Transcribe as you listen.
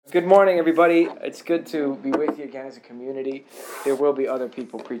Good morning, everybody. It's good to be with you again as a community. There will be other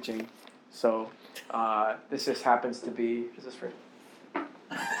people preaching, so this just happens to be. Is this for?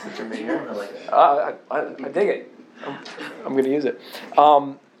 For me here? I dig it. I'm going to use it.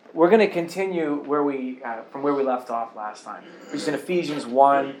 We're going to continue from where we left off last time, which is in Ephesians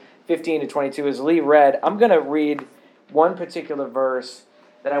 1, 15 to 22. As Lee read, I'm going to read one particular verse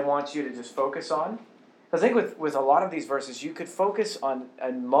that I want you to just focus on. I think with a lot of these verses, you could focus on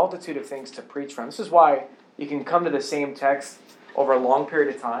a multitude of things to preach from. This is why you can come to the same text over a long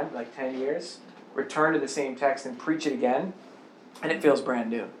period of time, like 10 years, return to the same text and preach it again, and it feels brand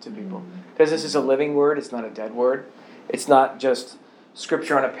new to people. Because this is a living word, it's not a dead word. It's not just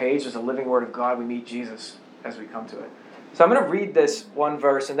scripture on a page, it's a living word of God. We meet Jesus as we come to it. So I'm going to read this one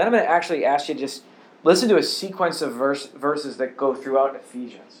verse, and then I'm going to actually ask you to just listen to a sequence of verses that go throughout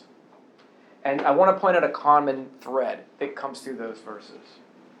Ephesians. And I want to point out a common thread that comes through those verses.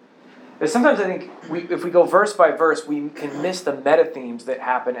 Because sometimes I think if we go verse by verse, we can miss the meta-themes that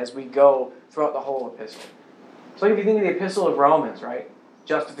happen as we go throughout the whole epistle. So if you think of the epistle of Romans, right?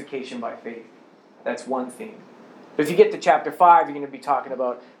 Justification by faith. That's one theme. But if you get to chapter 5, you're going to be talking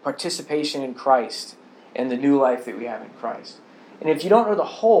about participation in Christ and the new life that we have in Christ. And if you don't know the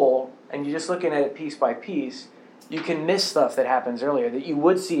whole, and you're just looking at it piece by piece, you can miss stuff that happens earlier that you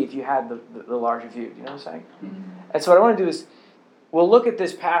would see if you had the larger view. Do you know what I'm saying? Mm-hmm. And so what I want to do is, we'll look at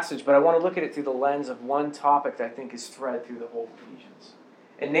this passage, but I want to look at it through the lens of one topic that I think is thread through the whole Ephesians.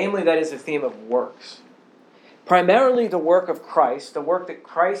 And namely, that is the theme of works. Primarily the work of Christ, the work that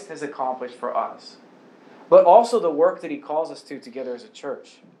Christ has accomplished for us, but also the work that he calls us to together as a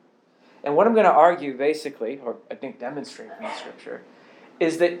church. And what I'm going to argue, basically, or I think demonstrate from the Scripture,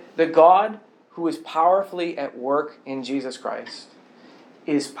 is that the God who is powerfully at work in Jesus Christ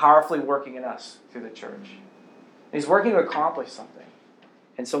is powerfully working in us through the church. And he's working to accomplish something.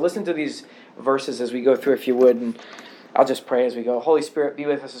 And so listen to these verses as we go through, if you would, and I'll just pray as we go. Holy Spirit, be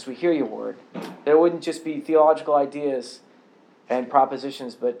with us as we hear your word. That it wouldn't just be theological ideas and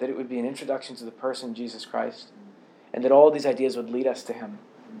propositions, but that it would be an introduction to the person Jesus Christ, and that all these ideas would lead us to him,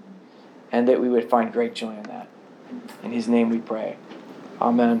 and that we would find great joy in that. In his name we pray.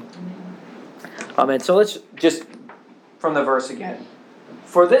 Amen. Amen. So let's just, from the verse again.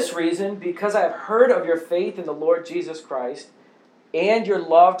 For this reason, because I have heard of your faith in the Lord Jesus Christ and your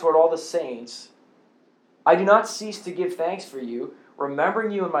love toward all the saints, I do not cease to give thanks for you,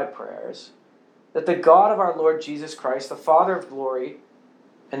 remembering you in my prayers, that the God of our Lord Jesus Christ, the Father of glory,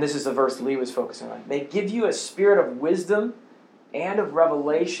 and this is the verse Lee was focusing on, may give you a spirit of wisdom and of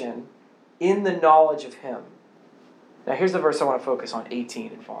revelation in the knowledge of him. Now here's the verse I want to focus on,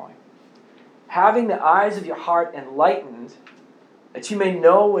 18 and following. Having the eyes of your heart enlightened, that you may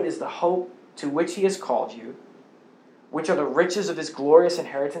know what is the hope to which he has called you, which are the riches of his glorious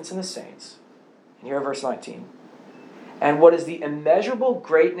inheritance in the saints. And here verse 19. And what is the immeasurable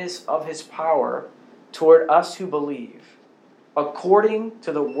greatness of his power toward us who believe, according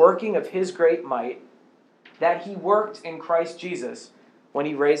to the working of his great might, that he worked in Christ Jesus when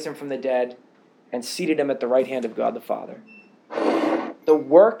he raised him from the dead and seated him at the right hand of God the Father. The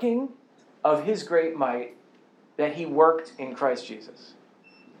working of his great might that he worked in Christ Jesus.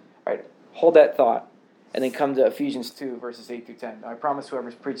 All right, hold that thought, and then come to Ephesians 2, verses 8 through 10. Now, I promise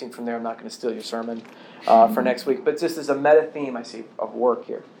whoever's preaching from there, I'm not going to steal your sermon for next week, but just as a meta theme I see of work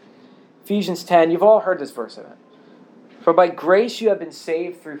here. Ephesians 10, you've all heard this verse of it. For by grace you have been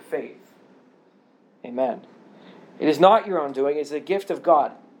saved through faith. Amen. It is not your own doing, it is a gift of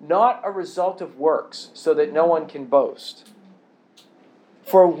God, not a result of works, so that no one can boast.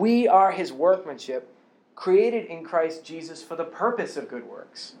 For we are his workmanship, created in Christ Jesus for the purpose of good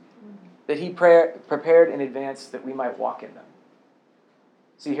works, that he prepared in advance that we might walk in them.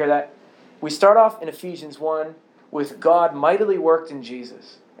 So you hear that? We start off in Ephesians 1 with God mightily worked in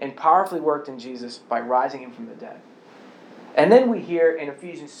Jesus and powerfully worked in Jesus by rising him from the dead. And then we hear in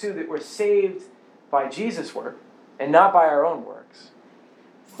Ephesians 2 that we're saved by Jesus' work and not by our own works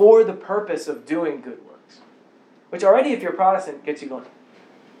for the purpose of doing good works. Which already, if you're a Protestant, gets you going,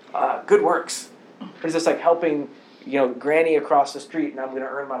 good works. It's just like helping, Granny across the street, and I'm going to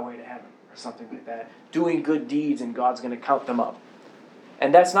earn my way to heaven, or something like that. Doing good deeds, and God's going to count them up.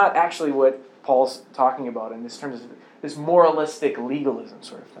 And that's not actually what Paul's talking about in this terms of this moralistic legalism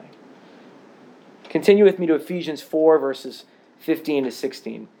sort of thing. Continue with me to Ephesians 4, verses 15 to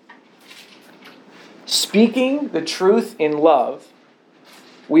 16. Speaking the truth in love,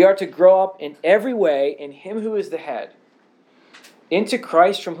 we are to grow up in every way in him who is the head, into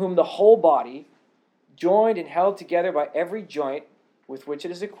Christ, from whom the whole body, joined and held together by every joint with which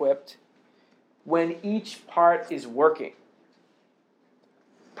it is equipped, when each part is working,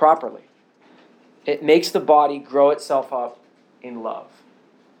 properly. It makes the body grow itself up in love.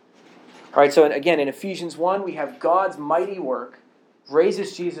 All right, so again, in Ephesians 1, we have God's mighty work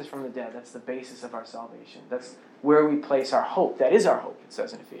raises Jesus from the dead. That's the basis of our salvation. That's where we place our hope. That is our hope, it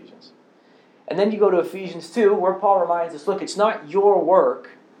says in Ephesians. And then you go to Ephesians 2, where Paul reminds us, look, it's not your work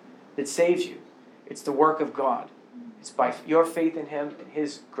that saves you. It's the work of God. It's by your faith in him and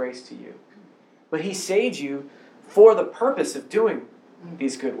his grace to you. But he saved you for the purpose of doing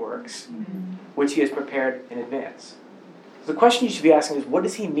these good works, which he has prepared in advance. So the question you should be asking is, what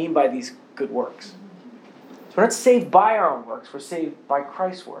does he mean by these good works? So we're not saved by our own works. We're saved by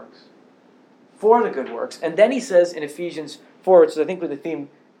Christ's works for the good works. And then he says in Ephesians 4, which is I think where the theme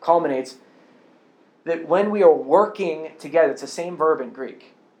culminates, that when we are working together, it's the same verb in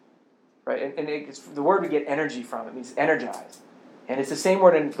Greek, right? And it's the word we get energy from. It means energized. And it's the same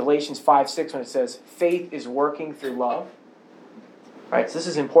word in Galatians 5:6 when it says, faith is working through love. Right? So this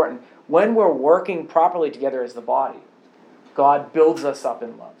is important. When we're working properly together as the body, God builds us up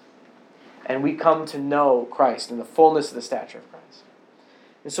in love. And we come to know Christ in the fullness of the stature of Christ.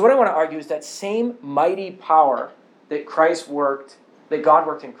 And so what I want to argue is that same mighty power that God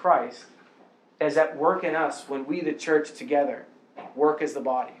worked in Christ, is at work in us when we, the church, together work as the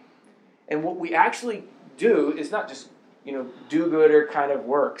body. And what we actually do is not just, do-gooder kind of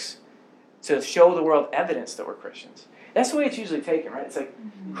works to show the world evidence that we're Christians. That's the way it's usually taken, right? It's like,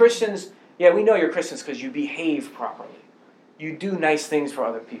 Christians, yeah, we know you're Christians because you behave properly. You do nice things for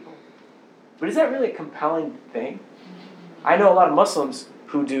other people. But is that really a compelling thing? I know a lot of Muslims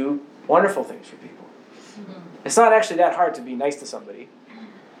who do wonderful things for people. It's not actually that hard to be nice to somebody,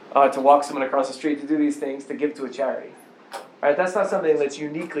 to walk someone across the street, to do these things, to give to a charity. Right? That's not something that's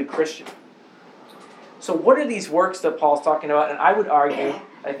uniquely Christian. So what are these works that Paul's talking about? And I would argue,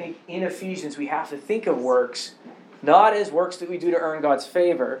 I think in Ephesians we have to think of works not as works that we do to earn God's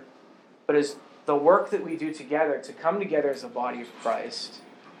favor, but as the work that we do together to come together as a body of Christ,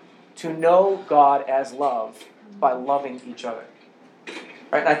 to know God as love by loving each other.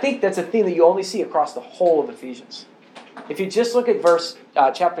 Right? And I think that's a theme that you only see across the whole of Ephesians. If you just look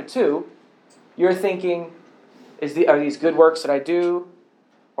at chapter 2, you're thinking, are these good works that I do,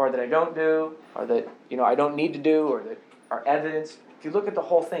 or that I don't do, or that I don't need to do, or that are evidence? If you look at the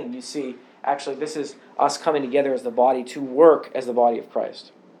whole thing, you see, actually, this is us coming together as the body to work as the body of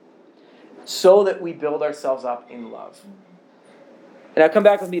Christ, so that we build ourselves up in love. And now come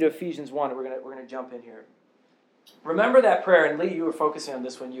back with me to Ephesians 1, and we're gonna jump in here. Remember that prayer, and Lee, you were focusing on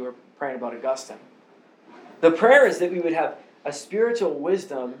this when you were praying about Augustine. The prayer is that we would have a spiritual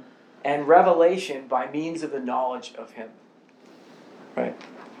wisdom and revelation by means of the knowledge of him. Right?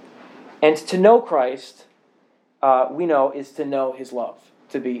 And to know Christ, we know, is to know his love,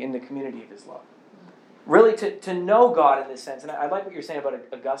 to be in the community of his love. Really, to know God in this sense, and I like what you're saying about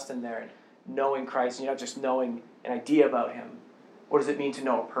Augustine there, and knowing Christ, and you're not just knowing an idea about him. What does it mean to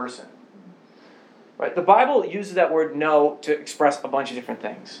know a person? Right? The Bible uses that word know to express a bunch of different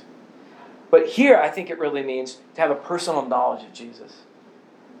things. But here, I think it really means to have a personal knowledge of Jesus.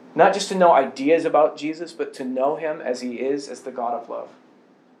 Not just to know ideas about Jesus, but to know him as he is, as the God of love.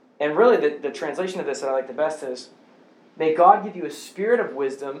 And really, the translation of this that I like the best is, may God give you a spirit of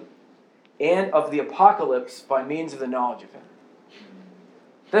wisdom and of the apocalypse by means of the knowledge of him.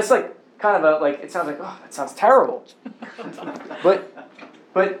 That's like, kind of it sounds like, oh, that sounds terrible.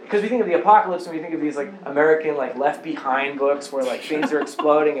 But because we think of the apocalypse and we think of these American Left Behind books where things are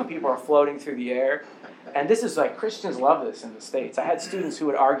exploding and people are floating through the air. And this is Christians love this in the States. I had students who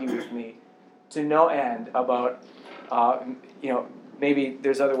would argue with me to no end about, maybe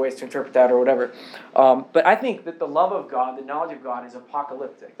there's other ways to interpret that or whatever. But I think that the love of God, the knowledge of God is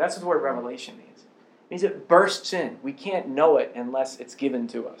apocalyptic. That's what the word revelation means. It means it bursts in. We can't know it unless it's given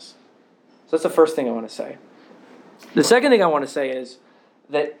to us. So that's the first thing I want to say. The second thing I want to say is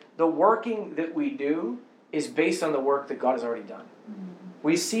that the working that we do is based on the work that God has already done.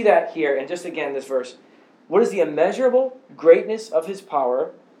 We see that here, and just again, this verse. What is the immeasurable greatness of his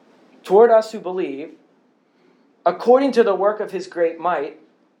power toward us who believe, according to the work of his great might,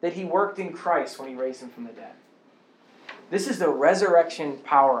 that he worked in Christ when he raised him from the dead? This is the resurrection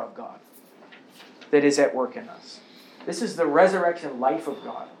power of God that is at work in us. This is the resurrection life of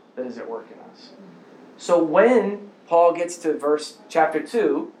God that is at work in us. So when Paul gets to chapter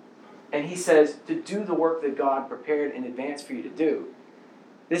 2, and he says to do the work that God prepared in advance for you to do,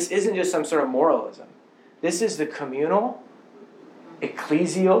 this isn't just some sort of moralism. This is the communal,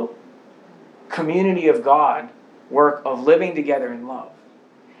 ecclesial, community of God work of living together in love.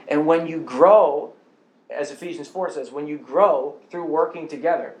 And when you grow, as Ephesians 4 says, when you grow through working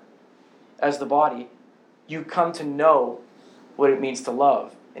together as the body, you come to know what it means to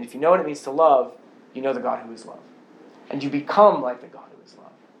love And if you know what it means to love, you know the God who is love. And you become like the God who is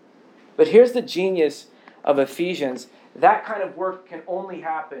love. But here's the genius of Ephesians. That kind of work can only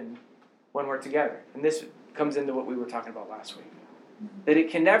happen when we're together. And this comes into what we were talking about last week. That it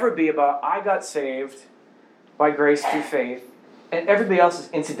can never be about, I got saved by grace through faith, and everybody else is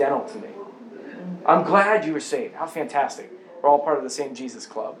incidental to me. I'm glad you were saved. How fantastic. We're all part of the same Jesus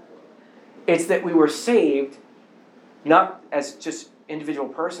club. It's that we were saved not as just individual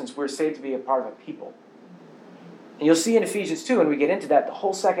persons. We're saved to be a part of a people. And you'll see in Ephesians 2, when we get into that, the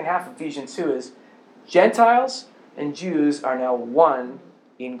whole second half of Ephesians 2 is Gentiles and Jews are now one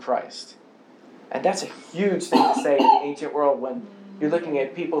in Christ. And that's a huge thing to say in the ancient world when you're looking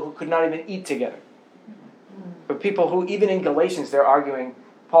at people who could not even eat together. But people who, even in Galatians, they're arguing,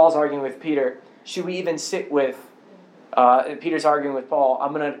 Paul's arguing with Peter, should we even sit with, Peter's arguing with Paul,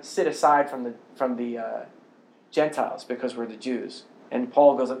 I'm going to sit aside from the Gentiles because we're the Jews. And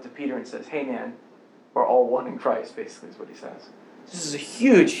Paul goes up to Peter and says, hey man, we're all one in Christ, basically is what he says. This is a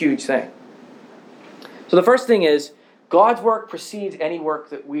huge, huge thing. So the first thing is, God's work precedes any work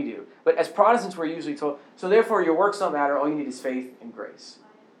that we do. But as Protestants, we're usually told, so therefore your works don't matter, all you need is faith and grace.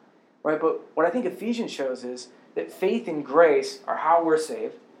 Right? But what I think Ephesians shows is that faith and grace are how we're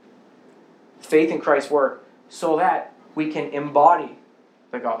saved. Faith in Christ's work, so that we can embody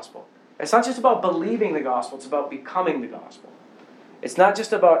the gospel. It's not just about believing the gospel, it's about becoming the gospel. It's not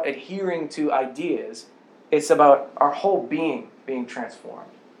just about adhering to ideas, it's about our whole being transformed.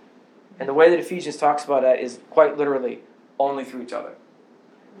 And the way that Ephesians talks about that is quite literally only through each other.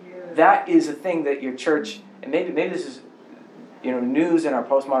 Yeah. That is a thing that your church, and maybe this is news in our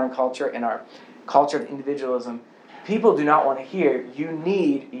postmodern culture and our culture of individualism. People do not want to hear, you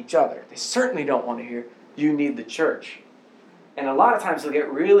need each other. They certainly don't want to hear, you need the church. And a lot of times they'll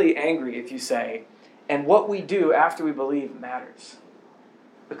get really angry if you say, and what we do after we believe matters.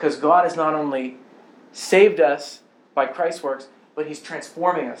 Because God has not only saved us by Christ's works, but He's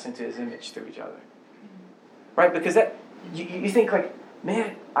transforming us into His image through each other. Right? Because that you think like,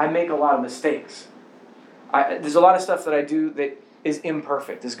 man, I make a lot of mistakes. There's a lot of stuff that I do that is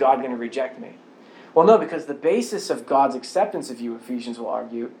imperfect. Is God going to reject me? Well, no, because the basis of God's acceptance of you, Ephesians will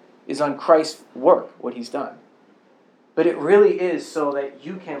argue, is on Christ's work, what He's done. But it really is so that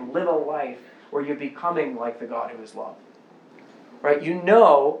you can live a life where you're becoming like the God who is love. Right? You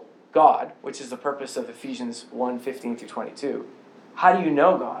know God, which is the purpose of Ephesians 1:15 through 22. How do you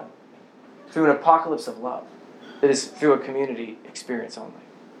know God? Through an apocalypse of love. That is through a community experience only.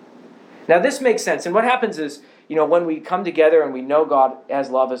 Now this makes sense. And what happens is, when we come together and we know God as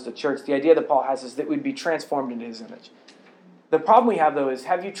love as the church, the idea that Paul has is that we'd be transformed into His image. The problem we have, though, is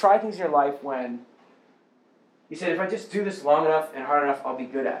have you tried things in your life when you said, if I just do this long enough and hard enough, I'll be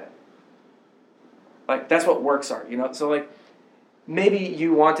good at it? Like, that's what works are, So, like, maybe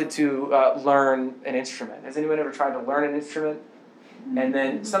you wanted to learn an instrument. Has anyone ever tried to learn an instrument? And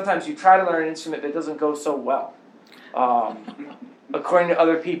then sometimes you try to learn an instrument, but it doesn't go so well. According to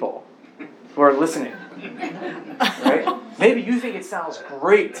other people who are listening. Right? Maybe you think it sounds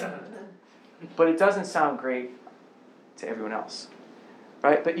great, but it doesn't sound great to everyone else.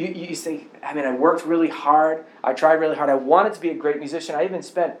 Right? But you think, I worked really hard. I tried really hard. I wanted to be a great musician. I even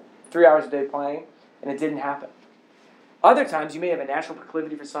spent 3 hours a day playing, and it didn't happen. Other times, you may have a natural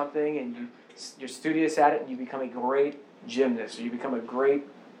proclivity for something, and you're studious at it, and you become a great gymnast, or you become a great,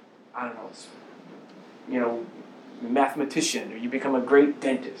 mathematician, or you become a great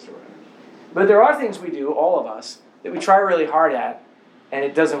dentist, or whatever. But there are things we do, all of us, that we try really hard at, and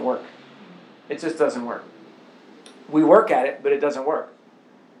it doesn't work. It just doesn't work. We work at it, but it doesn't work.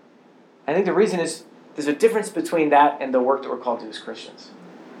 I think the reason is there's a difference between that and the work that we're called to do as Christians.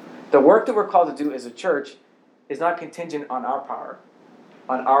 The work that we're called to do as a church is not contingent on our power,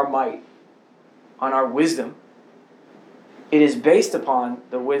 on our might, on our wisdom. It is based upon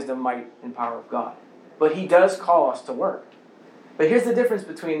the wisdom, might, and power of God. But He does call us to work. But here's the difference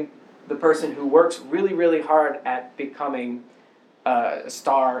between the person who works really, really hard at becoming a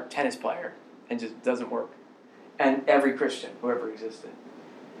star tennis player and just doesn't work, and every Christian who ever existed.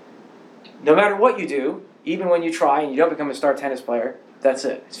 No matter what you do, even when you try and you don't become a star tennis player, that's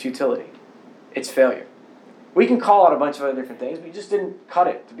it. It's futility. It's failure. We can call out a bunch of other different things, but you just didn't cut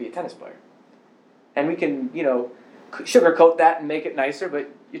it to be a tennis player. And we can, sugarcoat that and make it nicer, but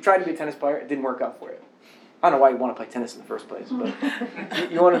you tried to be a tennis player, it didn't work out for you. I don't know why you want to play tennis in the first place,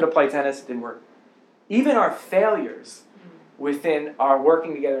 but you wanted to play tennis, it didn't work. Even our failures within our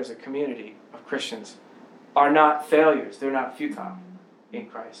working together as a community of Christians are not failures. They're not futile in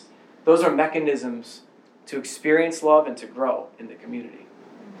Christ. Those are mechanisms to experience love and to grow in the community.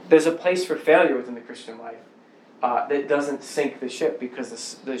 There's a place for failure within the Christian life, that doesn't sink the ship,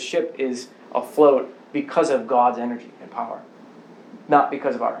 because the ship is afloat because of God's energy and power, not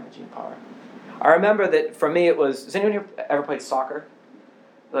because of our energy and power. I remember that for me it was, has anyone here ever played soccer?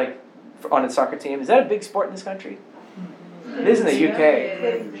 Like on a soccer team? Is that a big sport in this country? It is in the UK.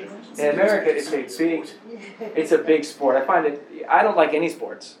 In America, it's a big sport. I don't like any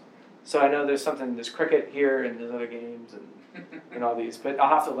sports. So I know there's cricket here and there's other games and all these, but I'll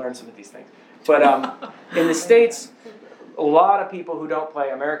have to learn some of these things. But in the States, a lot of people who don't play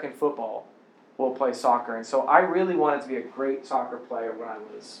American football will play soccer. And so I really wanted to be a great soccer player when I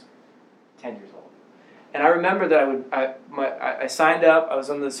was 10 years old. And I remember that I signed up, I was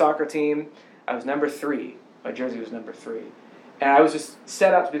on the soccer team, I was number 3. My jersey was number 3. And I was just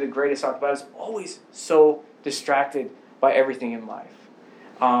set up to be the greatest soccer player, but I was always so distracted by everything in life.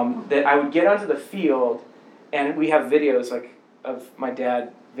 That I would get onto the field, and we have videos of my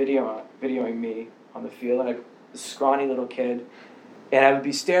dad videoing me on the field, and a scrawny little kid, and I would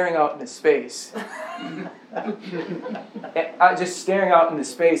be staring out into space. Just staring out into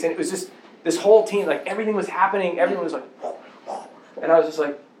space, and it was just this whole team, like everything was happening, everyone was like, and I was just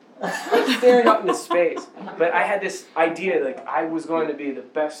like, staring up into space. But I had this idea, like I was going to be the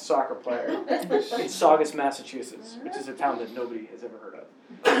best soccer player in Saugus, Massachusetts, which is a town that nobody has ever heard of.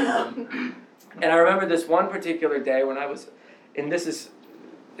 And I remember this one particular day when I was, and it's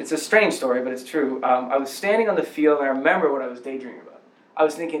a strange story, but it's true. I was standing on the field, and I remember what I was daydreaming about. I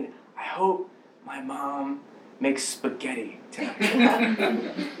was thinking, I hope my mom makes spaghetti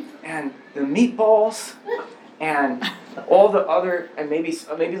tonight. And the meatballs, and all the other, and maybe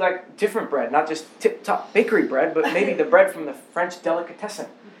like different bread, not just tip-top bakery bread, but maybe the bread from the French delicatessen.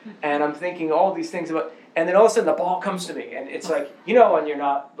 And I'm thinking all these things about, and then all of a sudden the ball comes to me, and it's like, when you're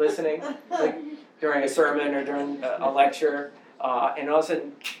not listening, like during a sermon or during a lecture, and all of a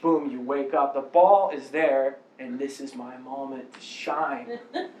sudden, boom, you wake up, the ball is there, and this is my moment to shine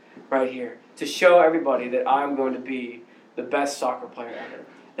right here, to show everybody that I'm going to be the best soccer player ever,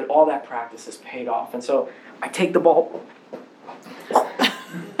 that all that practice has paid off. And so I take the ball,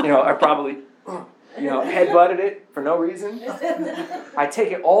 I probably, headbutted it for no reason. I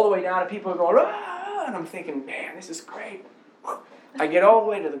take it all the way down, and people are going, ah! And I'm thinking, man, this is great. I get all the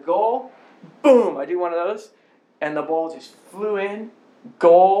way to the goal, boom, I do one of those, and the ball just flew in,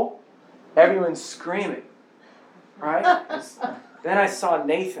 goal, everyone's screaming, right? Then I saw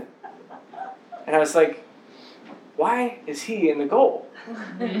Nathan, and I was like, why is he in the goal?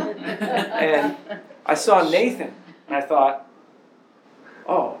 And I saw Nathan, and I thought,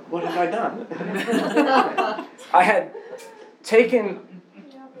 oh, what have I done? I had taken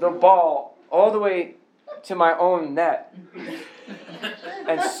the ball all the way to my own net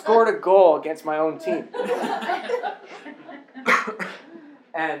and scored a goal against my own team.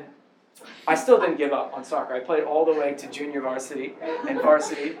 And I still didn't give up on soccer. I played all the way to junior varsity and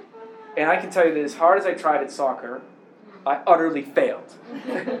varsity. And I can tell you that as hard as I tried at soccer, I utterly failed.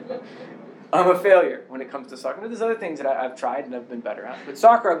 I'm a failure when it comes to soccer. There's other things that I've tried and I've been better at. But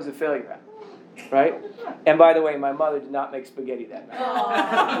soccer I was a failure at. Right? And by the way, my mother did not make spaghetti that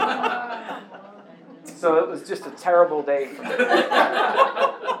night. So it was just a terrible day for me.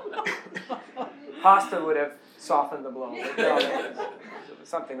 Pasta would have softened the blow. It was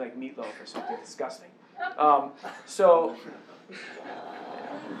something like meatloaf or something disgusting. So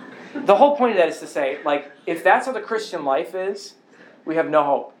the whole point of that is to say, if that's how the Christian life is, we have no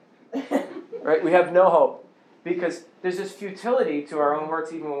hope. Right? We have no hope. Because there's this futility to our own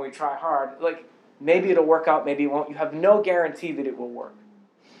works even when we try hard. Maybe it'll work out, maybe it won't. You have no guarantee that it will work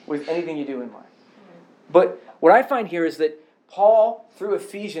with anything you do in life. But what I find here is that Paul, through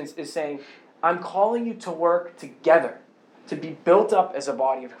Ephesians, is saying, I'm calling you to work together, to be built up as a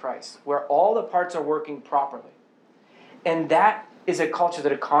body of Christ, where all the parts are working properly. And that is a culture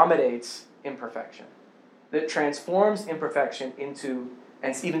that accommodates imperfection, that transforms imperfection into,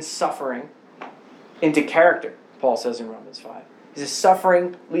 and even suffering, into character, Paul says in Romans 5. He says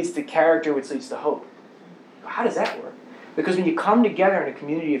suffering leads to character, which leads to hope. How does that work? Because when you come together in a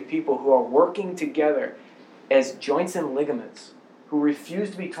community of people who are working together as joints and ligaments, who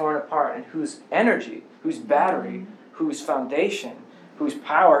refuse to be torn apart, and whose energy, whose battery, whose foundation, whose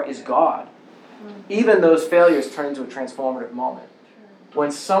power is God, even those failures turn into a transformative moment.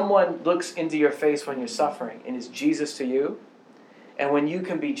 When someone looks into your face when you're suffering and is Jesus to you, and when you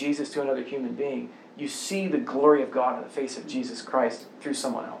can be Jesus to another human being, you see the glory of God in the face of Jesus Christ through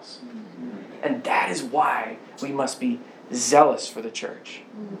someone else. And that is why we must be zealous for the church.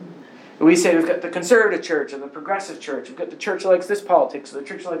 We say we've got the conservative church or the progressive church. We've got the church that likes this politics or the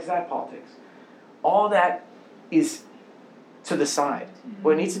church that likes that politics. All that is to the side.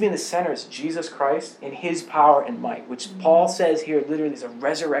 What needs to be in the center is Jesus Christ and his power and might, which Paul says here literally is a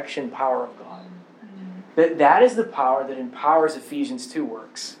resurrection power of God. That is the power that empowers Ephesians 2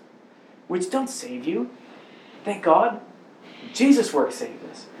 works, which don't save you. Thank God. Jesus' work saved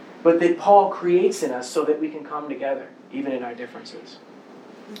us. But that Paul creates in us so that we can come together, even in our differences.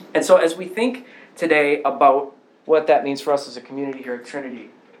 And so as we think today about what that means for us as a community here at Trinity,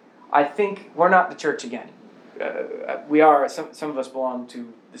 I think we're not the church again. We are, some of us belong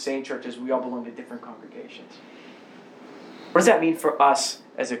to the same churches. We all belong to different congregations. What does that mean for us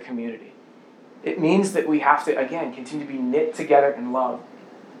as a community? It means that we have to, again, continue to be knit together in love.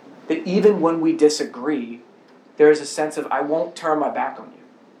 That even when we disagree, there is a sense of, I won't turn my back on you.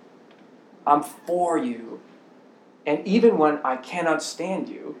 I'm for you. And even when I cannot stand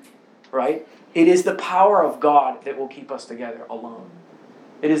you, right? It is the power of God that will keep us together alone.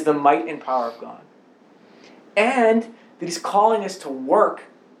 It is the might and power of God. And that he's calling us to work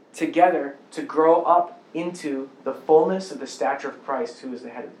together to grow up into the fullness of the stature of Christ, who is the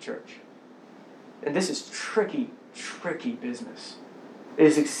head of the church. And this is tricky, tricky business. It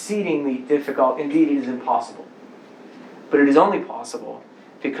is exceedingly difficult. Indeed, it is impossible. But it is only possible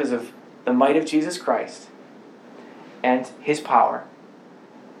because of the might of Jesus Christ and his power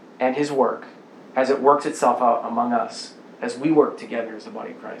and his work as it works itself out among us as we work together as the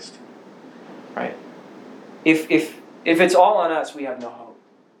body of Christ. Right? If it's all on us, we have no hope.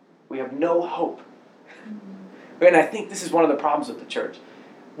 We have no hope. And I think this is one of the problems with the church.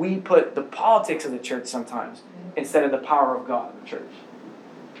 We put the politics of the church sometimes instead of the power of God in the church.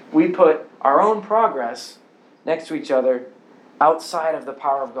 We put our own progress next to each other outside of the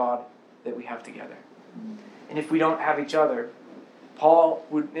power of God that we have together. And if we don't have each other, Paul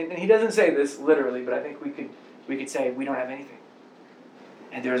would, and he doesn't say this literally, but I think we could say we don't have anything.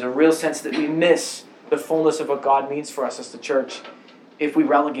 And there's a real sense that we miss the fullness of what God means for us as the church if we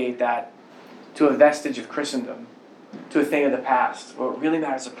relegate that to a vestige of Christendom, to a thing of the past. What really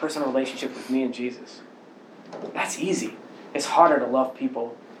matters is a personal relationship with me and Jesus. That's easy. It's harder to love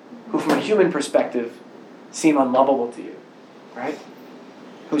people who, from a human perspective, seem unlovable to you, right?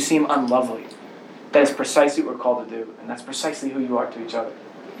 Who seem unlovely. That is precisely what we're called to do, and that's precisely who you are to each other.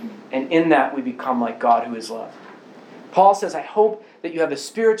 And in that, we become like God, who is love. Paul says, I hope that you have the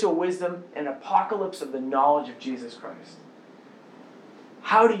spiritual wisdom and apocalypse of the knowledge of Jesus Christ.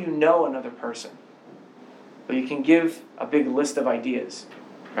 How do you know another person? Well, you can give a big list of ideas,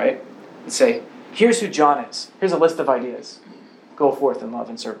 right? And say, here's who John is. Here's a list of ideas. Go forth in love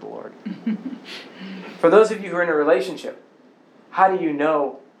and serve the Lord. For those of you who are in a relationship, how do you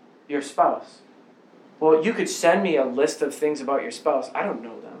know your spouse? Well, you could send me a list of things about your spouse. I don't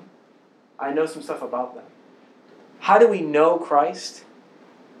know them. I know some stuff about them. How do we know Christ?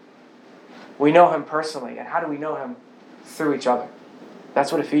 We know him personally. And how do we know him? Through each other.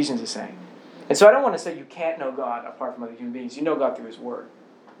 That's what Ephesians is saying. And so I don't want to say you can't know God apart from other human beings. You know God through his word.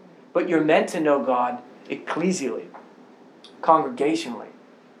 But you're meant to know God ecclesially, congregationally,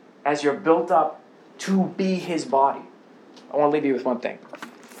 as you're built up to be his body. I want to leave you with one thing.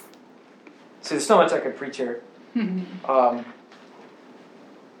 So there's so much I could preach here.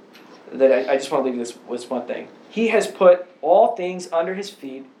 That I just want to leave you with one thing. He has put all things under his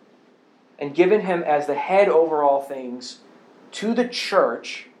feet and given him as the head over all things to the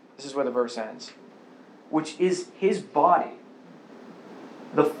church. This is where the verse ends. Which is his body.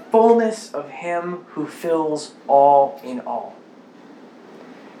 The fullness of him who fills all in all.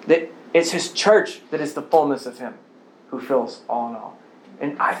 That it's his church that is the fullness of him who fills all in all.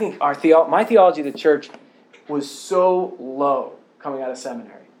 And I think my theology of the church was so low coming out of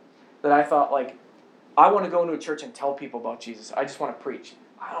seminary that I thought, I want to go into a church and tell people about Jesus. I just want to preach.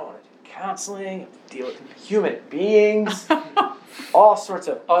 I don't want to do counseling, deal with human beings, all sorts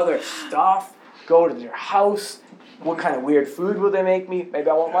of other stuff. Go to their house. What kind of weird food will they make me? Maybe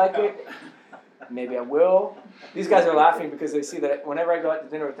I won't like it. Maybe I will. These guys are laughing because they see that whenever I go out to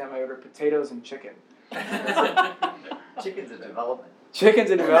dinner with them, I order potatoes and chicken. Chicken's a development.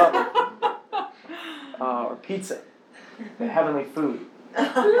 Chicken's a development. Or pizza. The heavenly food.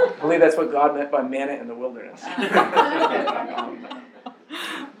 I believe that's what God meant by manna in the wilderness.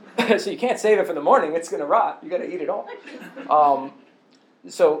 So you can't save it for the morning. It's going to rot. You got to eat it all.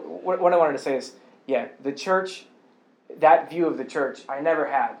 So what I wanted to say is, the church, that view of the church, I never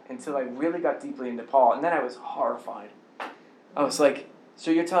had until I really got deeply into Paul. And then I was horrified. I was like, so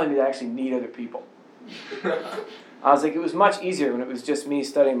you're telling me that I actually need other people? I was like, it was much easier when it was just me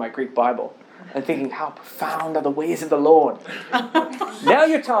studying my Greek Bible and thinking, how profound are the ways of the Lord. Now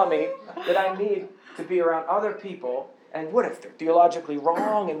you're telling me that I need to be around other people, and what if they're theologically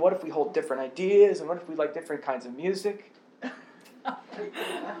wrong, and what if we hold different ideas, and what if we like different kinds of music?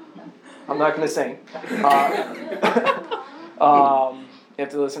 I'm not going to sing. You have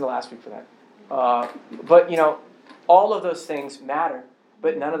to listen to last week for that. But, all of those things matter,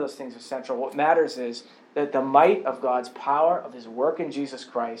 but none of those things are central. What matters is that the might of God's power, of his work in Jesus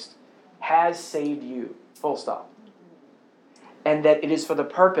Christ, has saved you, full stop. And that it is for the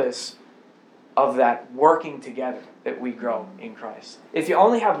purpose of that working together that we grow in Christ. If you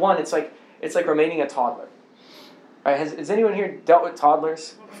only have one, it's like remaining a toddler. Right? Has anyone here dealt with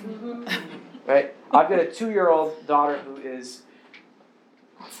toddlers? Right? I've got a 2-year-old daughter who is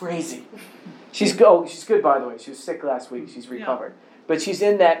crazy. She's good, by the way. She was sick last week. She's recovered. Yeah. But she's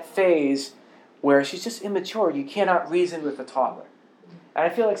in that phase where she's just immature. You cannot reason with a toddler. And I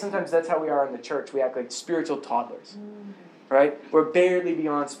feel like sometimes that's how we are in the church. We act like spiritual toddlers. Right? We're barely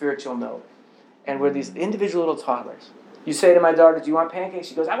beyond spiritual milk. And we're these individual little toddlers. You say to my daughter, do you want pancakes?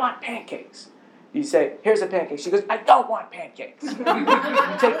 She goes, I want pancakes. You say, here's a pancake. She goes, I don't want pancakes. You take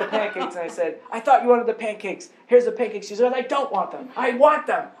the pancakes, and I said, I thought you wanted the pancakes. Here's the pancakes. She says, I don't want them. I want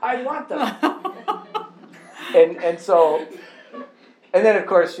them. I want them. and then, of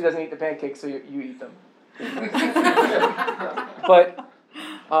course, she doesn't eat the pancakes, so you eat them. But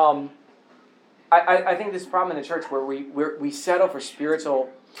I think this problem in the church where we settle for spiritual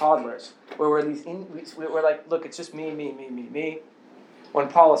toddlers, where we're like, look, it's just me. When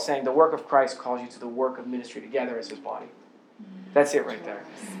Paul is saying the work of Christ calls you to the work of ministry together as his body. That's it right there.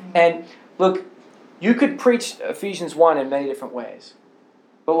 And look, you could preach Ephesians 1 in many different ways.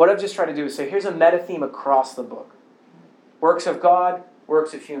 But what I've just tried to do is say, here's a meta theme across the book. Works of God,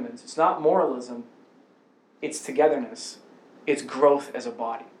 works of humans. It's not moralism. It's togetherness. It's growth as a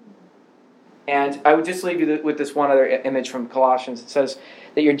body. And I would just leave you with this one other image from Colossians. It says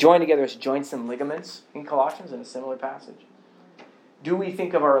that you're joined together as joints and ligaments in Colossians in a similar passage. Do we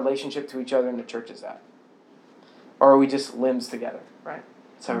think of our relationship to each other in the church as that? Or are we just limbs together, right?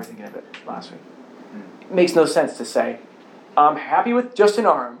 That's how we were thinking of it last week. It makes no sense to say, I'm happy with just an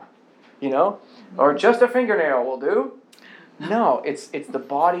arm, or just a fingernail will do. No, it's the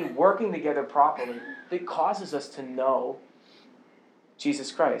body working together properly that causes us to know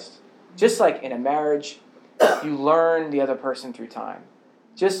Jesus Christ. Just like in a marriage, you learn the other person through time.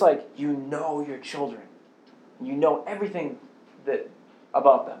 Just like you know your children. You know everything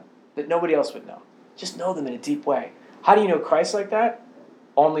about them that nobody else would know. Just know them in a deep way. How do you know Christ like that?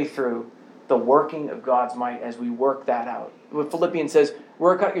 Only through the working of God's might as we work that out. What Philippians says,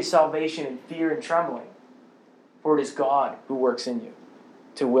 work out your salvation in fear and trembling. For it is God who works in you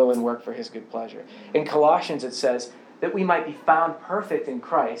to will and work for his good pleasure. In Colossians it says that we might be found perfect in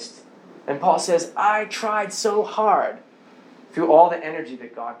Christ. And Paul says, I tried so hard through all the energy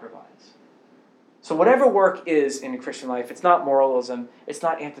that God provides. So whatever work is in the Christian life, it's not moralism, it's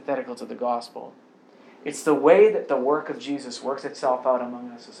not antithetical to the gospel. It's the way that the work of Jesus works itself out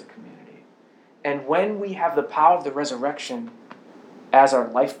among us as a community. And when we have the power of the resurrection as our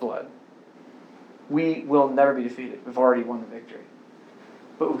lifeblood, we will never be defeated. We've already won the victory.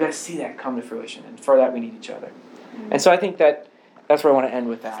 But we've got to see that come to fruition, and for that we need each other. And so I think that's where I want to end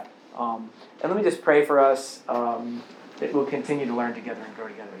with that. And let me just pray for us that we'll continue to learn together and grow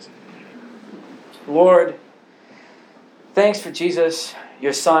together as a community. Lord, thanks for Jesus,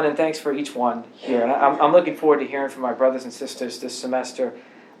 your Son, and thanks for each one here. And I'm looking forward to hearing from my brothers and sisters this semester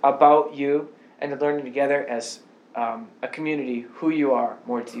about you and to learning together as a community who you are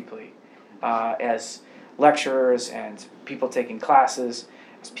more deeply, as lecturers and people taking classes,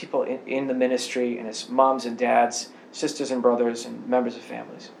 as people in the ministry, and as moms and dads, sisters and brothers, and members of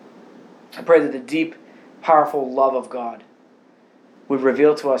families. I pray that the deep, powerful love of God would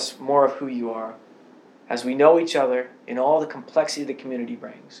reveal to us more of who you are as we know each other in all the complexity the community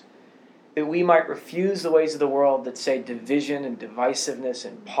brings, that we might refuse the ways of the world that say division and divisiveness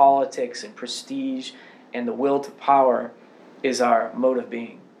and politics and prestige and the will to power is our mode of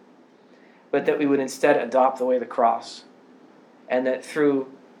being, but that we would instead adopt the way of the cross, and that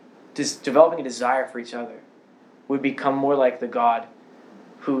through developing a desire for each other, would become more like the God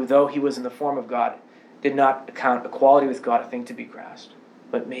who, though he was in the form of God, did not account equality with God a thing to be grasped,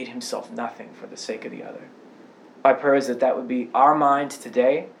 but made himself nothing for the sake of the other. My prayer is that would be our mind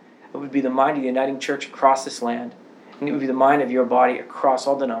today. It would be the mind of the uniting church across this land, and it would be the mind of your body across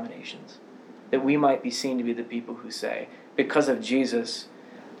all denominations, that we might be seen to be the people who say, because of Jesus,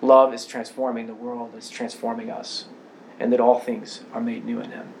 love is transforming the world, it's transforming us, and that all things are made new in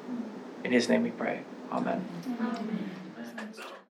him. In his name we pray. Amen. Amen.